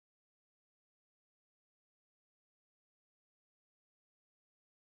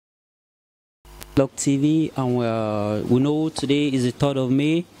Deklog TV, and we know today is the 3rd of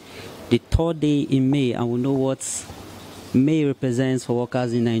May, the 3rd day in May, and we know what May represents for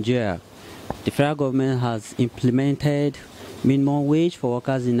workers in Nigeria. The federal government has implemented minimum wage for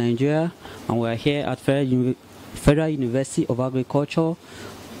workers in Nigeria, and we are here at Federal University of Agriculture.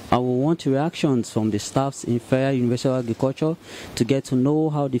 And we want reactions from the staffs in Federal University of Agriculture to get to know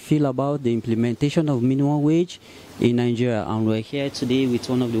how they feel about the implementation of minimum wage in Nigeria. And we're here today with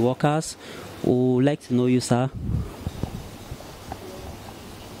one of the workers who would like to know you, sir.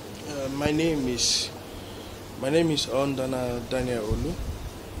 My name is Ondana Daniel Olu.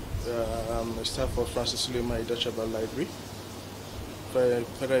 I'm a staff of Francis Suleiman Idachaba Library,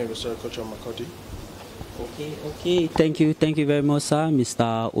 Federal University of Agriculture, Makodi. Okay. Thank you very much, sir,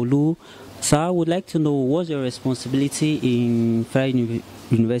 Mr. Olu. Sir, I would like to know what's your responsibility in Federal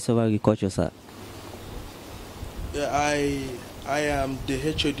University of Agriculture, sir? Yeah, I am the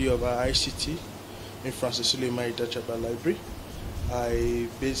HOD of ICT in Francis Suleiman Idachaba Library. I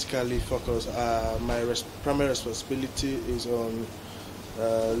basically focus, my primary responsibility is on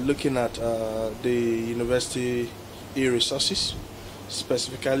looking at the university e-resources,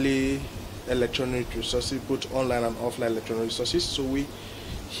 specifically electronic resources, both online and offline electronic resources. So we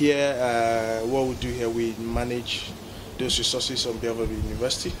here, what we do here, we manage those resources on behalf of the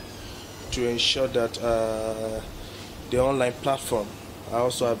university to ensure that the online platform are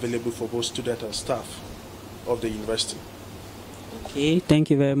also available for both students and staff of the university. Okay, thank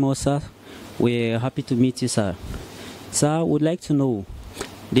you very much, sir. We're happy to meet you, sir. Sir, I would like to know,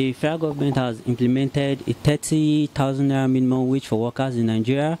 the federal government has implemented a 30,000 naira minimum wage for workers in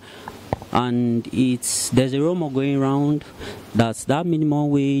Nigeria, and there's a rumor going around that minimum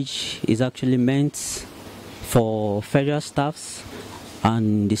wage is actually meant for federal staffs,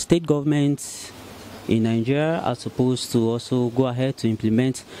 and the state government in Nigeria are supposed to also go ahead to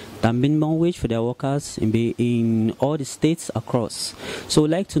implement the minimum wage for their workers in all the states across. So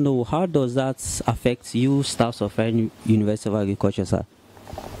we'd like to know, how does that affect you staffs of Federal University of Agriculture, sir?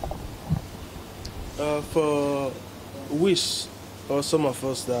 For WIS, or some of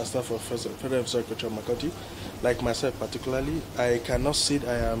us that are staff of Federal University of Agriculture Makati, like myself particularly, I cannot say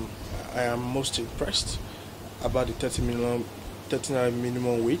I am most impressed about the 30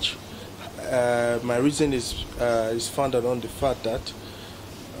 minimum wage. My reason is founded on the fact that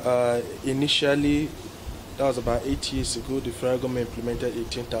initially, that was about 8 years ago, the federal government implemented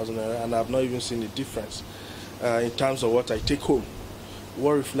 18,000 naira, and I've not even seen the difference in terms of what I take home.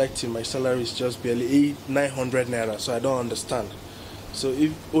 What reflects in my salary is just barely 900 naira, so I don't understand. So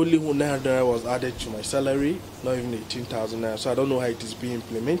if only 900 naira was added to my salary, not even 18,000 naira, so I don't know how it is being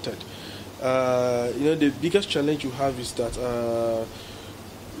implemented. The biggest challenge you have is that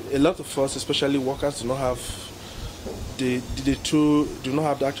a lot of us, especially workers, do not have the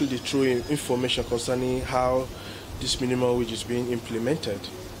true information concerning how this minimum wage is being implemented,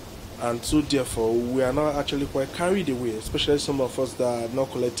 and so therefore we are not actually quite carried away, especially some of us that are not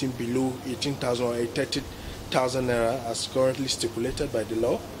collecting below 18,000 or 30,000 naira as currently stipulated by the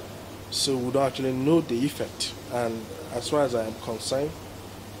law. So we don't actually know the effect, and as far as I am concerned,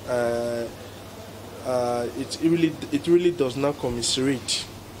 it really does not commiserate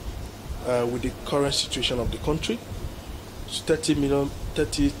with the current situation of the country. So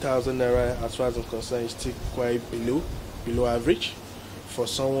 30,000 naira, as far as I'm concerned, is still quite below average for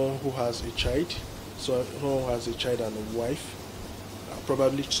someone who has a child, someone who has a child and a wife,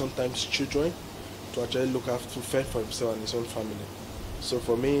 probably sometimes children, to actually look after, to fend for himself and his own family. So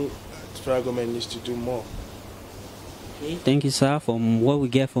for me, the federal government needs to do more. Okay, thank you, sir. From what we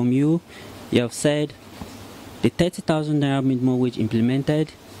get from you, you have said the 30,000 naira minimum wage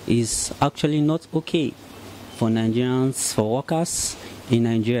implemented is actually not okay for Nigerians, for workers in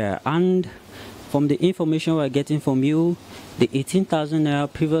Nigeria. And from the information we're getting from you, the 18,000 naira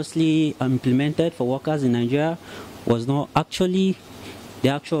previously implemented for workers in Nigeria was not actually the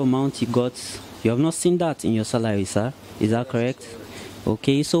actual amount you got. You have not seen that in your salary, sir. Is that correct?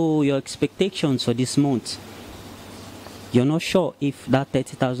 Okay, so your expectations for this month, you're not sure if that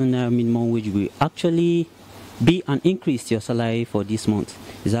 30,000 naira minimum wage will actually be an increase to your salary for this month.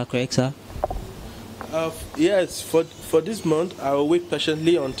 Is that correct, sir? Yes, for this month, I will wait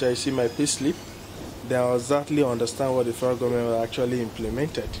patiently until I see my payslip. Then I'll exactly understand what the federal government actually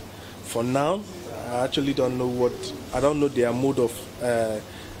implemented. For now, I actually don't know I don't know their mode of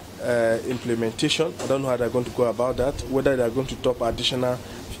implementation. I don't know how they're going to go about that. Whether they're going to top additional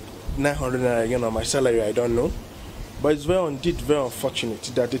 900 naira again on my salary, I don't know. But it's very unfortunate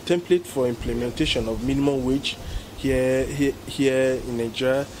that the template for implementation of minimum wage here in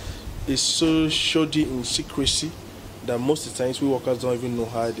Nigeria is so shoddy in secrecy that most of the times we workers don't even know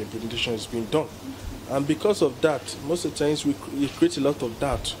how the implementation is being done. And because of that, most of the times we create a lot of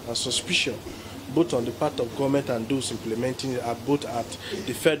doubt and suspicion, both on the part of government and those implementing it, both at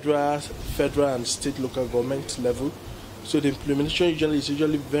the federal and state local government level. So the implementation is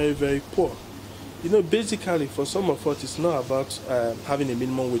usually very, very poor. You know, basically for some of us, it's not about having a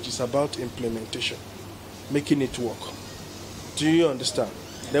minimum wage, it's about implementation, making it work. Do you understand?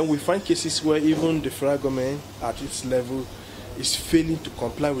 Then we find cases where even the federal government at its level is failing to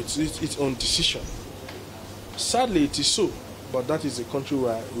comply with its own decision. Sadly, it is so, but that is the country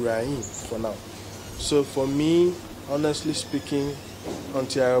we are in for now. So for me, honestly speaking,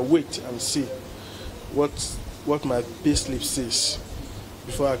 until I wait and see what my payslip says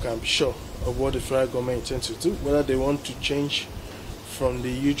before I can be sure of what the federal government intends to do, whether they want to change from the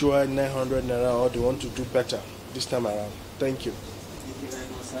usual 900 naira or they want to do better this time around. Thank you. Thank you very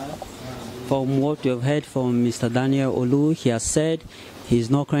much, sir. From what you have heard from Mr. Daniel Olu, he has said he is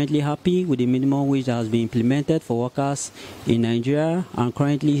not currently happy with the minimum wage that has been implemented for workers in Nigeria, and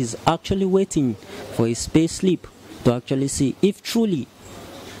currently he is actually waiting for his pay slip to actually see if truly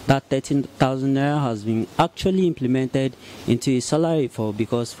that 13,000 naira has been actually implemented into his salary,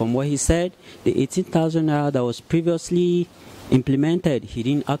 because from what he said, the 18,000 naira that was previously implemented, he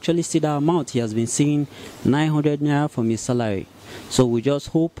didn't actually see that amount. He has been seeing 900 naira from his salary. So we just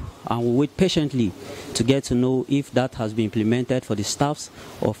hope and we wait patiently to get to know if that has been implemented for the staffs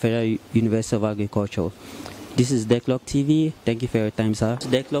of Federal University of Agriculture. This is Deklog TV. Thank you for your time, sir.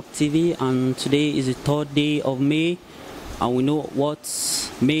 Deklog TV, and today is the 3rd day of May, and we know what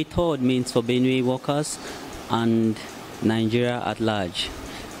May 3rd means for Benue workers and Nigeria at large.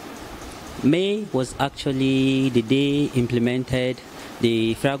 May was actually the day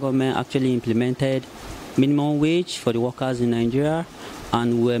the federal government actually implemented minimum wage for the workers in Nigeria,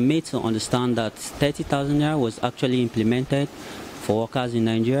 and we were made to understand that 30,000 naira was actually implemented for workers in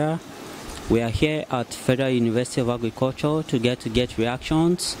Nigeria. We are here at Federal University of Agriculture to get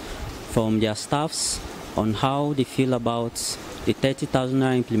reactions from their staffs on how they feel about the 30,000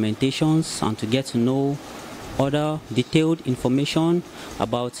 naira implementations, and to get to know other detailed information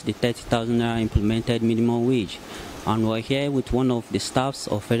about the 30,000 naira implemented minimum wage. And we're here with one of the staffs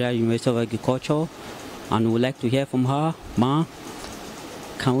of Federal University of Agriculture, and we would like to hear from her. Ma,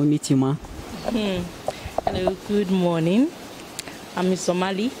 can we meet you, ma? Hello, good morning. I'm Ms.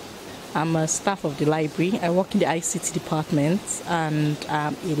 Omali. I'm a staff of the library. I work in the ICT department, and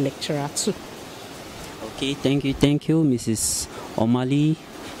I'm a lecturer too. Okay, thank you, Mrs. Omali.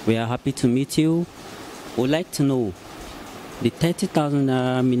 We are happy to meet you. We'd like to know the 30,000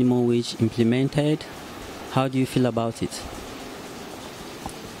 minimum wage implemented. How do you feel about it?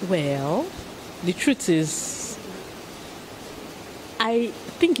 Well, the truth is, I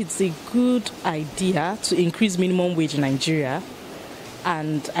think it's a good idea to increase minimum wage in Nigeria,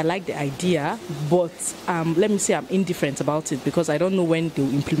 and I like the idea, but let me say I'm indifferent about it because I don't know when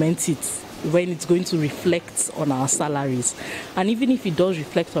they'll implement it, when it's going to reflect on our salaries. And even if it does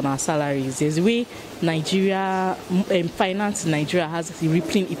reflect on our salaries, there's a way Nigeria, finance in Nigeria has a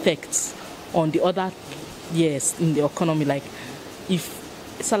rippling effect on the other years in the economy. Like, if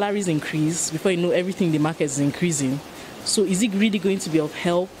salaries increase, before you know, everything in the market is increasing. So is it really going to be of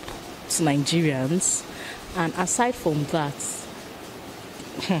help to Nigerians? And aside from that,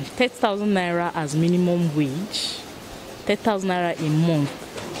 30,000 naira as minimum wage, 30,000 naira a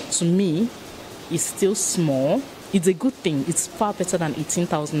month, to me, is still small. It's a good thing. It's far better than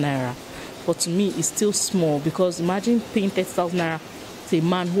 18,000 naira. But to me, it's still small, because imagine paying 30,000 naira to a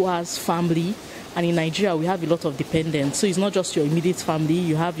man who has family. And in Nigeria, we have a lot of dependents. So it's not just your immediate family,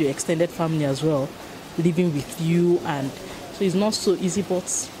 you have your extended family as well living with you. And so it's not so easy, but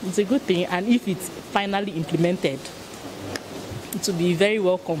it's a good thing. And if it's finally implemented, it will be very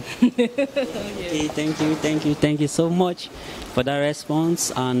welcome. Okay, thank you so much for that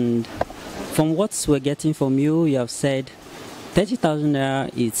response. And from what we're getting from you, you have said 30,000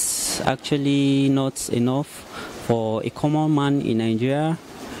 naira is actually not enough for a common man in Nigeria.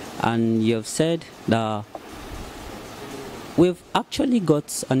 And you have said that we've actually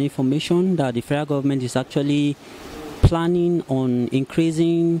got an information that the federal government is actually planning on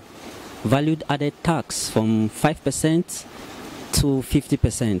increasing valued added tax from 5% to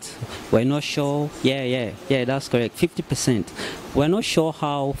 50%. We're not sure. Yeah, that's correct. 50%. We're not sure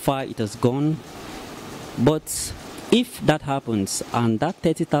how far it has gone, but if that happens and that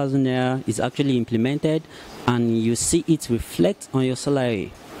 30,000 naira is actually implemented and you see it reflect on your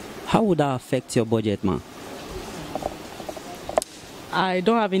salary, how would that affect your budget, man? I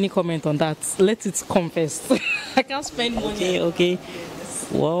don't have any comment on that. Let it come first. I can't spend money. Okay.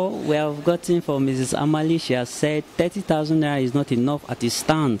 Well, we have gotten from Mrs. Amali, she has said 30,000 naira is not enough at its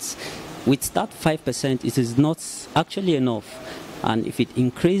stance. With that 5%, it is not actually enough. And if it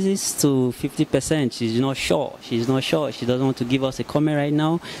increases to 50%, she's not sure. She's not sure. She doesn't want to give us a comment right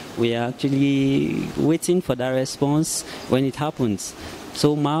now. We are actually waiting for that response when it happens.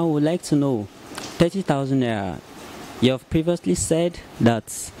 So, Ma, would like to know, 30,000 naira. You have previously said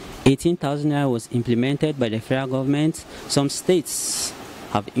that 18,000 naira was implemented by the federal government. Some states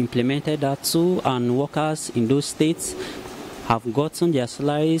have implemented that too, and workers in those states have gotten their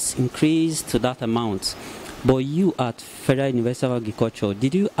salaries increased to that amount. But you at Federal University of Agriculture,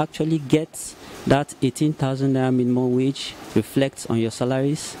 did you actually get that 18,000 naira minimum wage reflects on your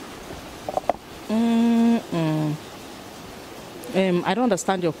salaries? I don't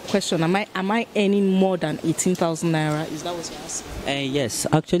understand your question. Am I earning more than 18,000 naira? Is that what you're asking? Yes,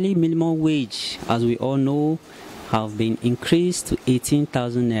 actually minimum wage, as we all know, have been increased to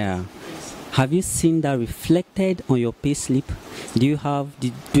 18,000 naira. Have you seen that reflected on your pay slip? Do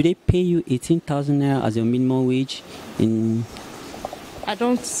they pay you 18,000 naira as your minimum wage? I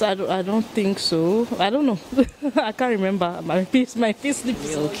don't think so. I don't know. I can't remember my pay slip.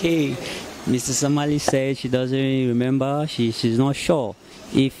 Okay. Mrs. Somali said she doesn't remember. She's not sure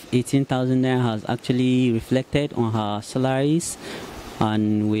if 18,000 naira has actually reflected on her salaries.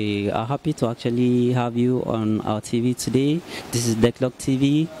 And we are happy to actually have you on our TV today. This is Deklog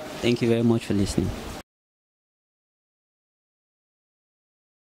TV. Thank you very much for listening.